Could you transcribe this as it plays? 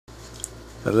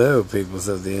Hello, peoples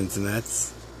of the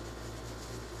internets.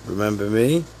 Remember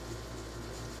me?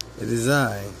 It is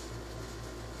I,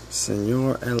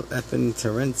 Senor El Effin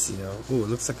Terencio. Ooh,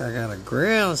 looks like I got a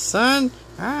grill, son.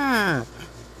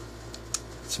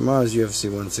 Tomorrow's UFC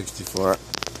 164.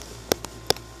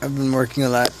 I've been working a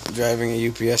lot, driving a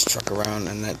UPS truck around,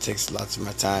 and that takes lots of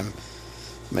my time.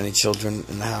 Many children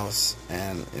in the house,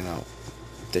 and,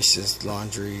 dishes,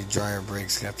 laundry, dryer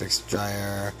breaks, gotta fix the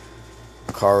dryer,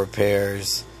 car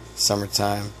repairs,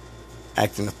 summertime,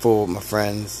 acting a fool with my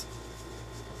friends.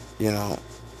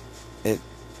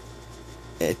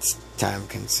 It's time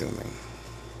consuming.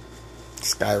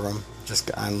 Skyrim, just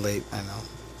got on late, I know,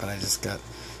 but I just got,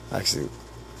 actually,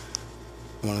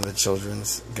 one of the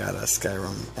children's got a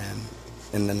Skyrim, and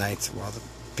in the night while the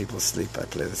people sleep, I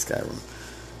play the Skyrim.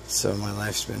 So my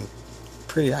life's been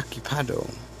pretty occupado.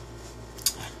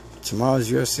 Tomorrow's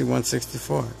UFC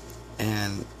 164,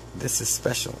 and this is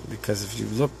special because if you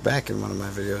look back in one of my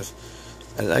videos,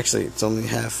 and actually it's only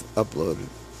half uploaded,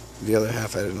 the other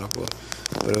half I didn't upload,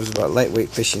 but it was about lightweight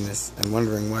fishiness and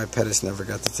wondering why Pettis never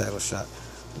got the title shot.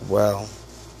 Well,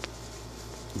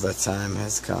 the time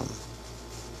has come.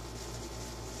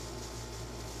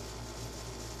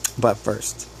 But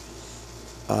first,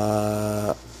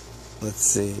 let's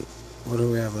see, what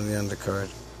do we have on the undercard?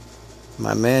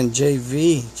 My man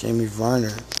Jamie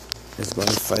Varner, is going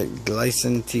to fight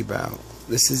Gleison Tibau.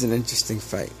 This is an interesting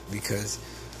fight because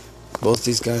both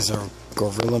these guys are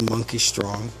gorilla monkey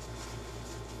strong,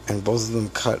 and both of them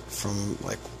cut from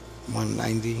like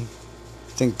 190. I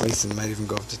think Gleison might even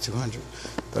go up to 200,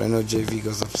 but I know JV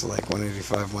goes up to like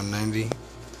 185, 190.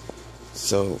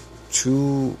 So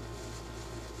two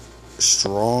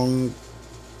strong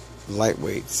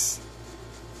lightweights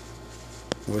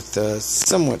with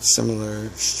somewhat similar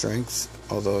strengths,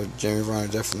 although Jamie Varner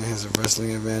definitely has a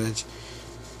wrestling advantage.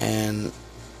 And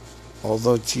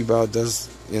although Tibau does,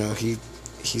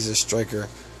 he's a striker,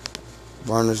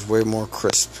 Varner's way more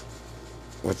crisp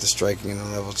with the striking and the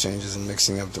level changes and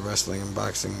mixing up the wrestling and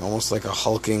boxing, almost like a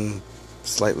hulking,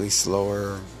 slightly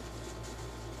slower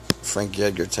Frank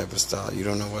Edgar type of style. You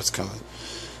don't know what's coming.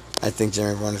 I think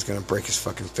Jamie Varner's going to break his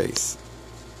fucking face.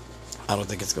 I don't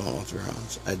think it's going all 3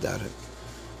 rounds. I doubt it.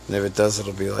 And if it does,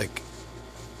 it'll be like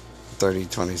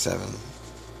 30-27.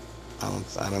 I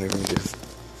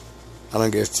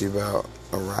don't give Tibau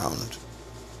a round.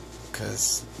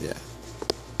 Cause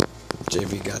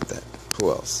JV got that.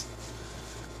 Who else?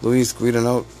 Luis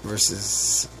Guidano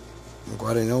versus the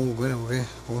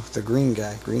green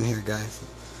hair guy,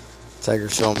 Tiger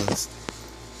Schulman's,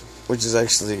 which is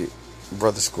actually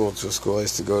brother school to a school I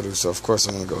used to go to, so of course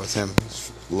I'm gonna go with him.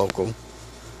 He's a local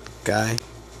guy.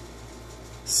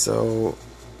 So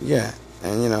yeah,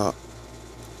 and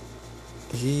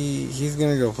he's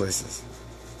gonna go places.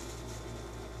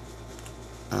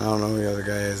 I don't know who the other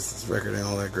guy is. His record ain't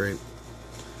all that great.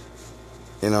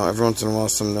 Every once in a while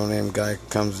some no-name guy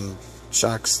comes and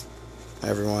shocks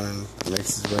everyone and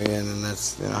makes his way in, and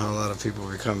that's how a lot of people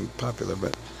become popular,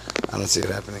 but I don't see it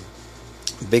happening.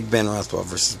 Big Ben Rothwell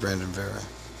versus Brandon Vera.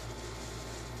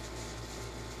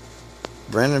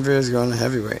 Brandon Vera is going to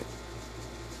heavyweight,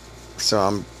 so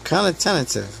I'm kind of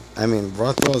tentative. I mean,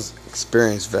 Rothwell's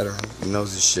experienced veteran. He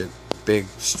knows his shit. Big,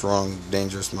 strong,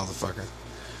 dangerous motherfucker.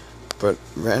 But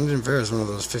Brandon Vera is one of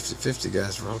those 50-50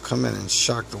 guys where he'll come in and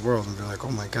shock the world and be like,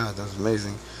 oh my god, that was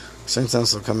amazing.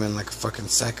 Sometimes he'll come in like a fucking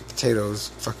sack of potatoes,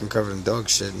 fucking covered in dog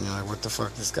shit, and you're like, what the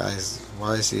fuck,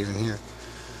 why is he even here?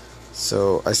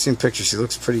 So, I've seen pictures, he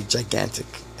looks pretty gigantic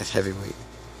at heavyweight.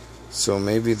 So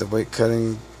maybe the weight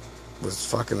cutting was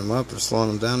fucking him up or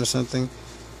slowing him down or something.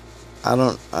 I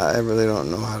really don't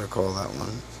know how to call that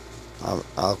one.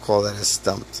 I'll call that as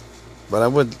stumped. But I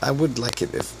would like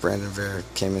it if Brandon Vera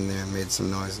came in there and made some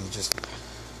noise and just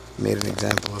made an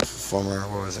example of former,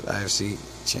 IFC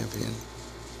champion,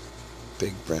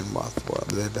 Big Ben Rothwell.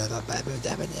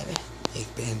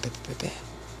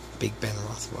 Big Ben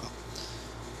Rothwell.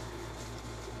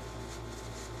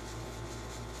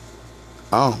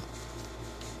 Oh,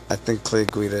 I think Clay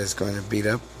Guida is going to beat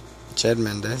up Chad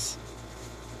Mendes.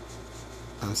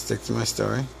 I'll stick to my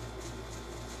story.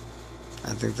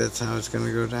 I think that's how it's going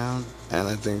to go down. And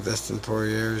I think Dustin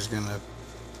Poirier is going to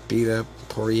beat up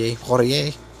Poirier.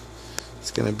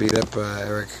 He's going to beat up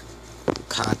Eric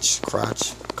Koch.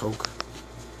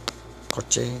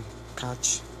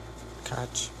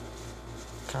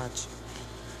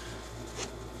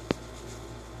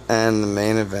 And the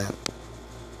main event,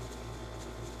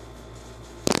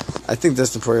 I think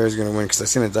Dustin Poirier is going to win because I've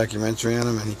seen a documentary on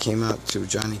him and he came out to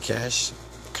Johnny Cash,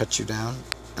 Cut You Down.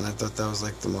 And I thought that was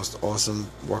like the most awesome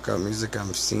walkout music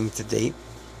I've seen to date,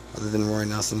 other than Roy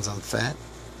Nelson's I'm Fat.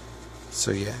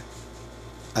 So yeah,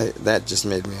 that just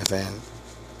made me a fan.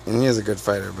 And he is a good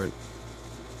fighter, but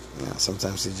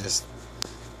sometimes he just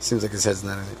seems like his head's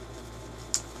not in it.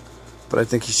 But I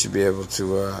think he should be able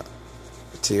to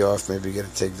tee off, maybe get a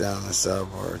takedown, a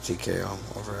sub, or a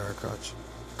TKO over Eric Koch.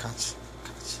 Koch.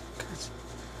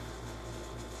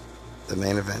 The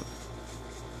main event.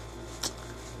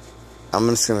 I'm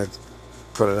just going to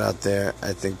put it out there.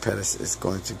 I think Pettis is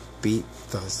going to beat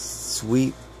the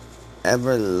sweet,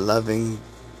 ever-loving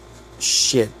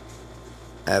shit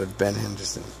out of Ben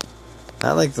Henderson.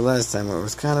 Not like the last time where it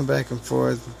was kind of back and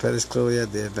forth, but Pettis clearly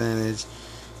had the advantage,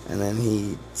 and then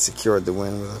he secured the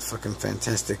win with a fucking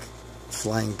fantastic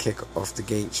flying kick off the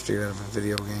gate straight out of a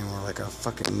video game or like a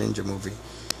fucking ninja movie.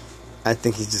 I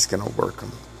think he's just going to work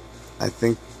him. I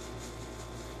think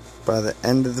by the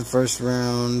end of the first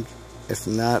round, if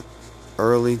not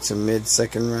early to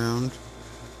mid-second round,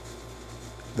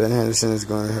 Ben Henderson is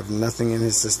going to have nothing in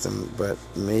his system but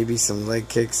maybe some leg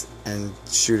kicks and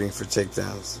shooting for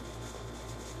takedowns.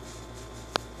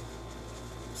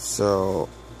 So,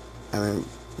 I mean,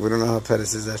 we don't know how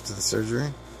Pettis is after the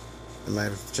surgery. It might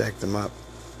have jacked him up.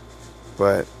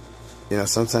 But,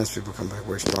 sometimes people come back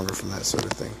way stronger from that sort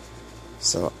of thing.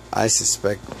 So, I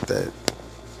suspect that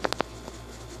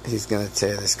he's going to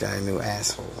tear this guy a new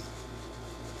asshole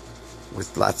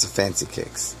with lots of fancy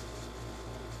kicks.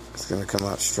 He's going to come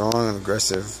out strong and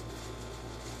aggressive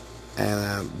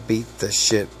and beat the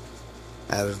shit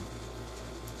out of...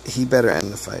 He better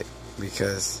end the fight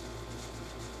because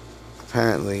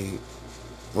apparently...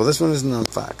 Well, this one isn't on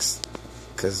Fox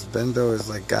because Bendo is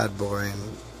like God boy,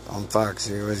 and on Fox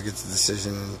he always gets a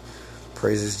decision and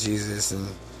praises Jesus and,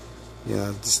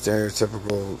 the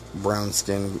stereotypical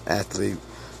brown-skinned athlete.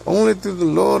 Only through the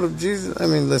Lord of Jesus. I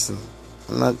mean, listen,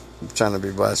 I'm not trying to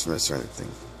be blasphemous or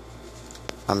anything.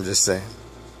 I'm just saying.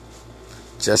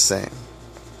 Just saying.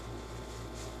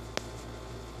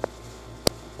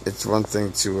 It's one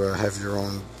thing to have your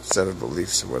own set of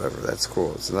beliefs or whatever. That's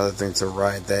cool. It's another thing to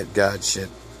ride that God shit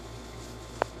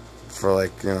for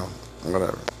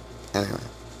whatever. Anyway.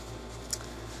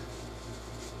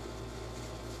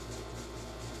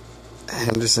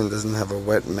 Henderson doesn't have a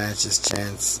wet match's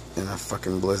chance in a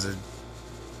fucking blizzard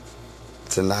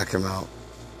to knock him out.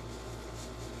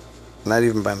 Not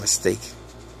even by mistake.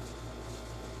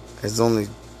 His only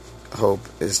hope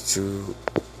is to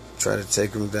try to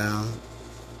take him down.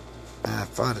 I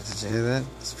fought it. Did you hear that?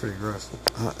 It's pretty gross.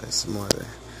 Oh, there's some more there.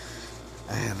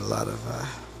 I had a lot of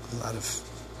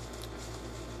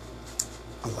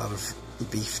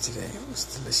beef today. It was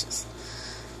delicious.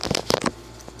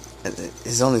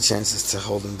 His only chance is to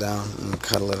hold him down and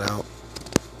cuddle it out.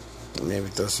 Maybe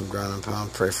throw some ground and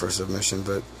pound, pray for a submission,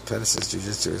 but Pettis'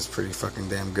 jiu-jitsu is pretty fucking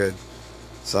damn good.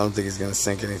 So I don't think he's going to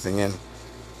sink anything in.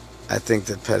 I think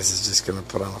that Pettis is just going to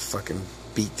put on a fucking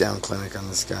beat-down clinic on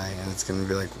this guy, and it's going to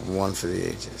be like one for the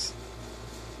ages.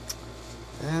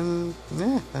 And,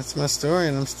 yeah, that's my story,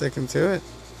 and I'm sticking to it.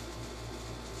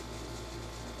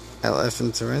 LF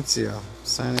and Terencio,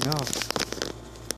 signing off.